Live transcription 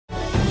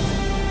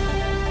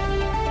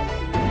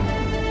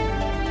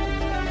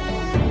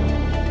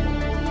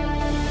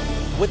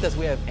With us,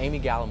 we have Amy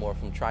Gallimore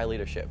from TRI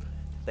Leadership.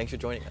 Thanks for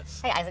joining us.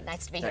 Hey, Isaac,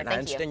 nice to be here. And Thank I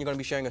understand you. you're going to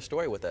be sharing a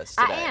story with us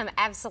today. I am,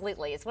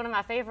 absolutely. It's one of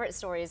my favorite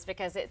stories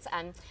because it's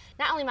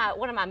not only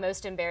one of my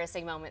most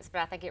embarrassing moments, but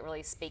I think it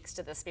really speaks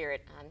to the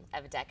spirit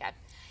of DECA.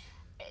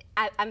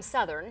 I'm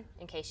Southern,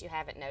 in case you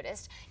haven't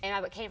noticed, and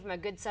I came from a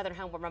good Southern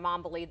home where my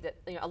mom believed that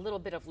a little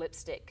bit of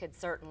lipstick could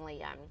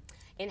certainly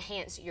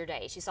enhance your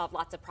day. She solved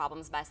lots of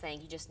problems by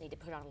saying you just need to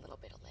put on a little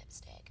bit of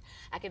lipstick.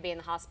 I could be in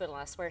the hospital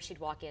and I swear she'd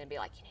walk in and be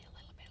like, you need a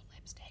little bit of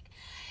lipstick.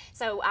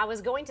 So I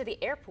was going to the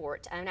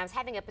airport and I was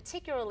having a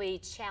particularly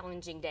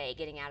challenging day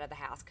getting out of the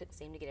house. Couldn't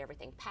seem to get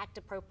everything packed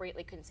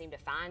appropriately, couldn't seem to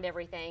find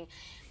everything.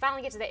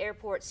 Finally get to the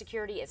airport,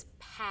 security is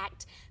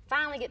packed.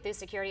 Finally get through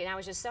security and I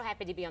was just so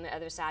happy to be on the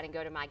other side and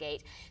go to my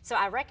gate. So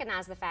I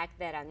recognized the fact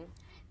that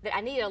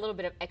I needed a little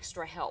bit of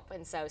extra help.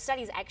 And so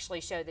studies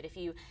actually show that if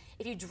you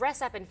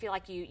dress up and feel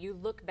like you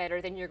look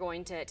better, then you're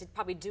going to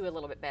probably do a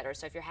little bit better.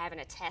 So if you're having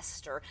a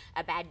test or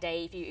a bad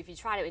day, if you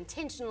try to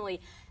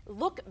intentionally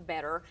look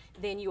better,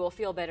 then you will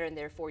feel better and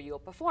therefore you'll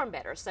perform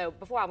better. So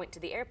before I went to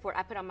the airport,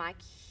 I put on my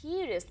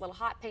cutest little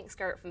hot pink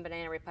skirt from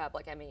Banana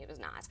Republic. I mean, it was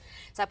nice.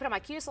 So I put on my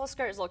cutest little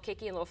skirt, it was a little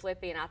kicky and a little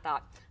flippy, and I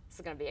thought, this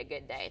is gonna be a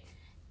good day.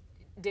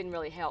 Didn't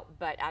really help,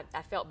 but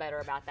I felt better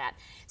about that.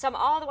 So I'm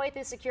all the way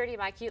through security in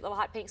my cute little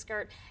hot pink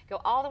skirt,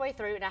 go all the way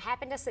through, and I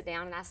happened to sit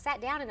down, and I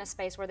sat down in a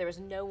space where there was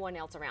no one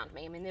else around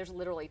me. I mean, there's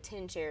literally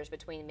 10 chairs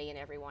between me and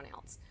everyone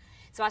else.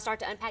 So I start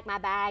to unpack my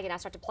bag, and I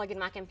start to plug in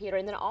my computer,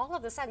 and then all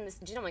of a sudden, this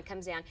gentleman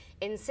comes down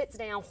and sits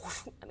down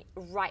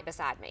right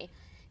beside me.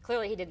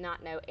 Clearly, he did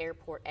not know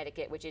airport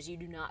etiquette, which is you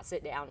do not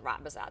sit down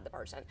right beside the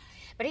person.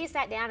 But he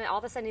sat down, and all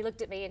of a sudden, he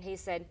looked at me, and he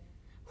said,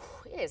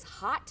 it is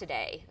hot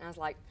today. And I was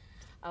like,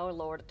 oh,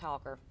 Lord, a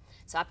talker.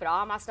 So I put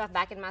all my stuff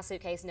back in my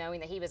suitcase knowing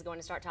that he was going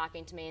to start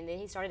talking to me, and then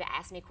he started to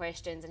ask me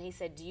questions, and he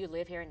said, do you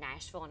live here in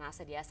Nashville? And I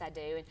said, yes, I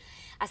do. And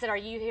I said, are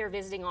you here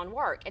visiting on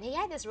work? And he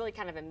had this really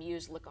kind of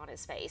amused look on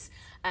his face,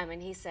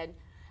 and he said,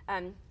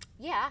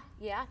 yeah,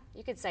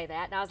 you could say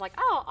that. And I was like,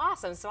 oh,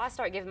 awesome. So I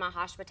started giving my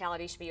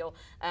hospitality spiel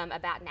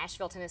about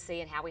Nashville,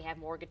 Tennessee, and how we have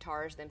more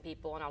guitars than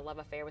people, and our love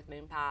affair with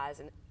moon pies,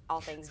 and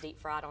all things deep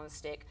fried on a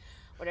stick,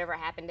 whatever it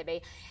happened to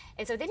be.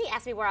 And so then he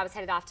asked me where I was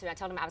headed off to, and I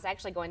told him I was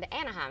actually going to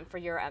Anaheim for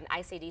your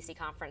ICDC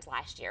conference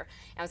last year.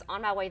 And I was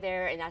on my way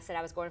there, and I said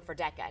I was going for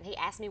DECA, and he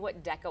asked me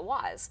what DECA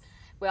was.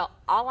 Well,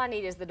 all I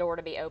need is the door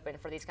to be open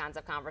for these kinds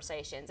of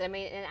conversations. I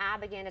mean, and I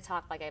began to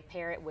talk like a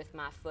parrot with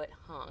my foot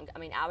hung. I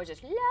mean, I was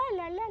just la,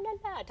 la, la,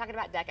 la, la, talking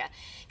about DECA.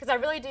 Because I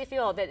really do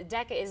feel that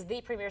DECA is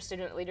the premier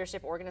student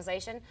leadership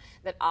organization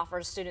that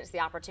offers students the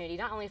opportunity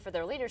not only for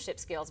their leadership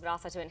skills, but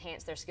also to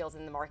enhance their skills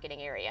in the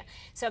marketing area.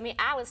 So, I mean,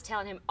 I was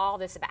telling him all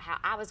this about how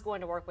I was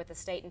going to work with the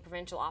state and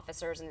provincial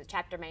officers and the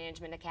chapter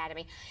management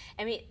academy.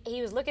 I mean,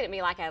 he was looking at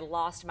me like I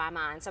lost my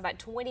mind. So about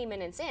 20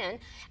 minutes in,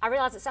 I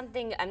realized that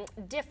something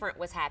different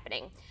was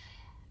happening.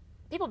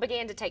 People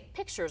began to take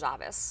pictures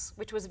of us,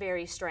 which was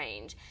very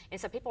strange.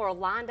 And so people were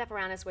lined up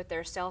around us with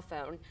their cell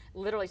phone,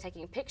 literally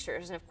taking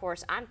pictures. And of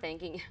course, I'm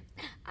thinking,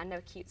 I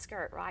know, cute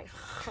skirt, right?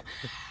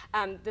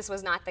 This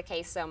was not the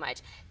case so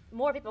much.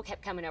 More people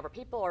kept coming over.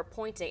 People are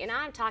pointing, and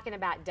I'm talking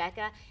about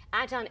DECA.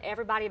 I'm telling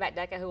everybody about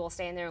DECA who will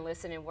stand there and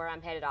listen and where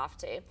I'm headed off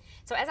to.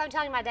 So as I'm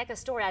telling my DECA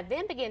story, I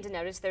then begin to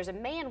notice there's a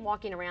man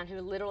walking around who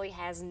literally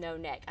has no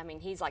neck. I mean,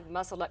 he's like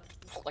muscled up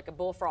like a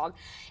bullfrog,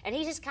 and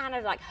he's just kind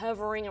of like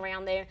hovering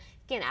around there.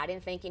 Again, I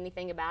didn't think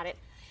anything about it.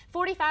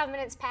 45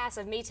 minutes pass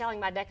of me telling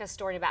my DECA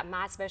story about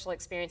my special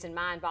experience and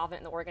my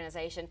involvement in the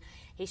organization.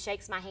 He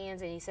shakes my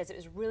hands and he says, it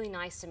was really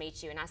nice to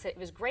meet you. And I said, it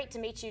was great to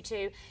meet you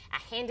too. I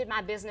handed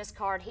my business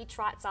card. He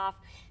trots off.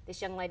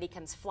 This young lady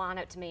comes flying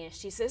up to me and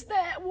she says,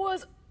 that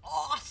was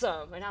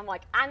awesome. And I'm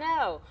like, I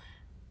know.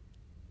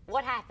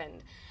 What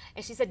happened?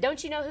 And she said,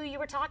 don't you know who you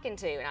were talking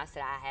to? And I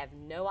said, I have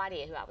no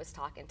idea who I was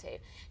talking to.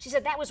 She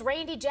said, that was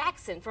Randy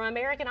Jackson from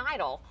American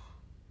Idol.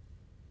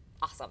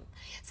 Awesome.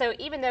 So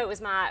even though it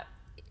was my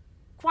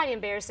quite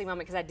embarrassing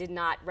moment because I did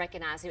not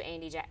recognize who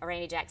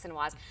Randy Jackson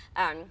was,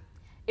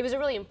 it was a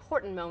really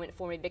important moment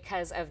for me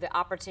because of the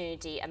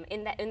opportunity,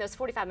 in those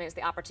 45 minutes,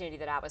 the opportunity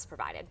that I was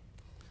provided.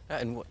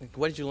 And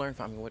what did you learn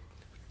from him? It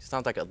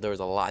sounds like there was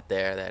a lot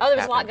there. There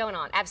was a lot going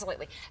on,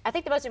 absolutely. I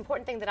think the most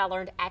important thing that I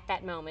learned at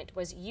that moment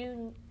was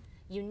you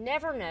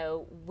never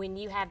know when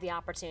you have the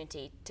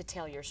opportunity to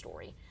tell your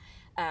story.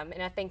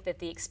 And I think that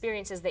the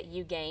experiences that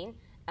you gain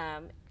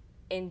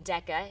in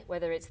DECA,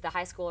 whether it's the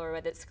high school or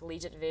whether it's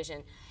collegiate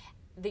division,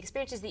 the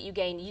experiences that you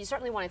gain, you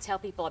certainly want to tell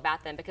people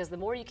about them because the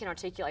more you can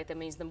articulate them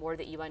means the more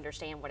that you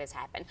understand what has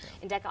happened.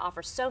 And DECA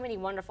offers so many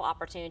wonderful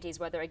opportunities,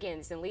 whether again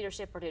it's in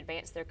leadership or to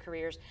advance their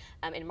careers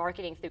in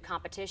marketing through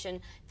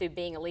competition, through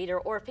being a leader,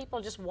 or if people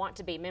just want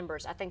to be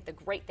members. I think the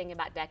great thing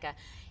about DECA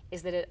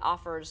is that it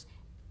offers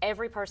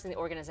every person in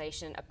the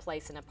organization a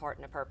place and a part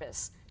and a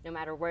purpose, no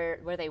matter where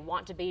they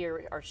want to be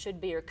or should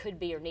be or could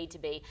be or need to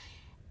be.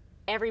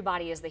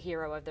 Everybody is the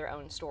hero of their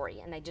own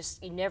story, and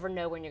you never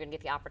know when you're going to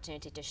get the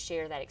opportunity to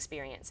share that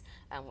experience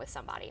with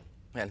somebody.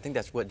 And I think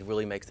that's what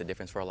really makes the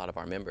difference for a lot of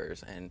our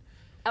members. And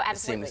Oh,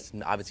 absolutely. It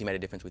seems obviously made a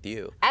difference with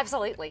you.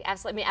 Absolutely,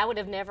 absolutely. I mean, I would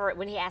have never,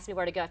 when he asked me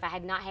where to go, if I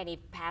had not had any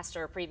past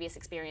or previous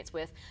experience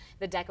with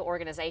the DECA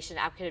organization,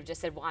 I could have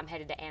just said, well, I'm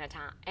headed to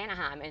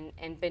Anaheim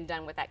and been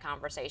done with that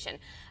conversation.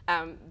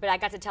 But I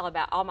got to tell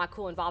about all my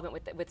cool involvement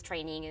with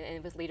training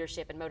and with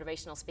leadership and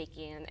motivational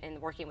speaking and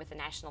working with the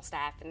national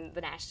staff and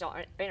the national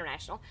or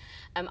international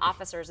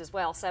officers as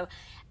well. So,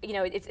 you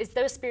know, it's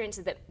those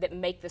experiences that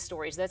make the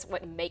stories. That's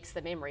what makes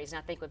the memories. And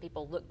I think when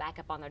people look back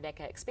upon their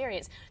DECA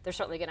experience, they're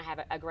certainly going to have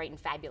a great and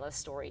fabulous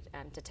story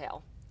to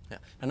tell. Yeah.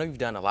 I know you've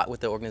done a lot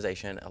with the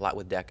organization, a lot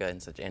with DECA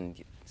and such, and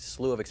a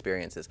slew of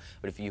experiences.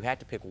 But if you had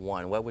to pick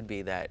one, what would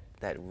be that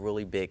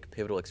really big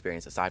pivotal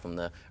experience aside from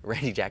the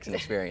Randy Jackson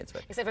experience?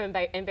 But except for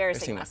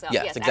embarrassing myself.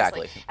 Yes,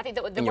 exactly. Absolutely. I think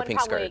the in one your pink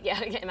probably, skirt.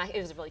 yeah,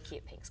 it was a really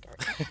cute pink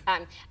skirt.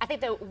 I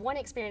think the one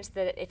experience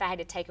that if I had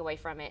to take away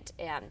from it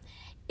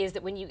is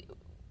that when you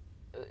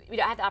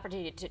know, I had the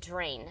opportunity to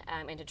train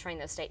and to train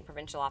those state and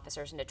provincial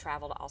officers and to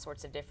travel to all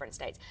sorts of different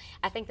states.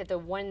 I think that the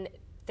one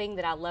thing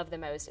that I love the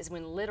most is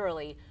when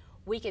literally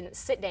we can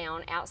sit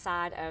down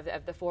outside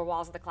of the four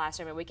walls of the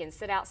classroom, and we can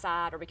sit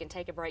outside or we can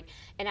take a break,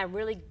 and I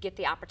really get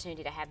the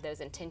opportunity to have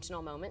those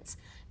intentional moments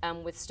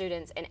with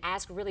students and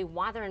ask really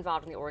why they're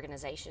involved in the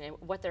organization and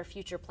what their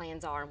future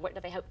plans are and what do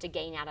they hope to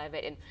gain out of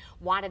it and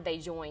why did they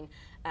join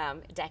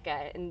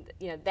DECA. And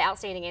you know, the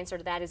outstanding answer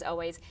to that is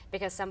always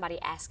because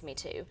somebody asked me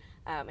to.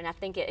 And I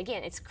think,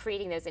 again, it's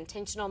creating those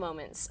intentional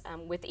moments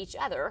with each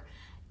other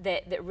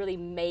that really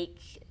make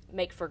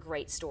for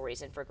great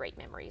stories and for great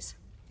memories.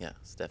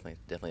 Yes,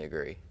 definitely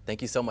agree.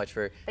 Thank you so much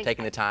for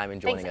taking the time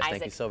and joining us. Isaac.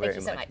 Thank you so very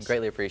much.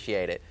 Greatly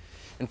appreciate it.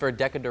 And for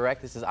DECA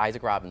Direct, this is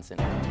Isaac Robinson.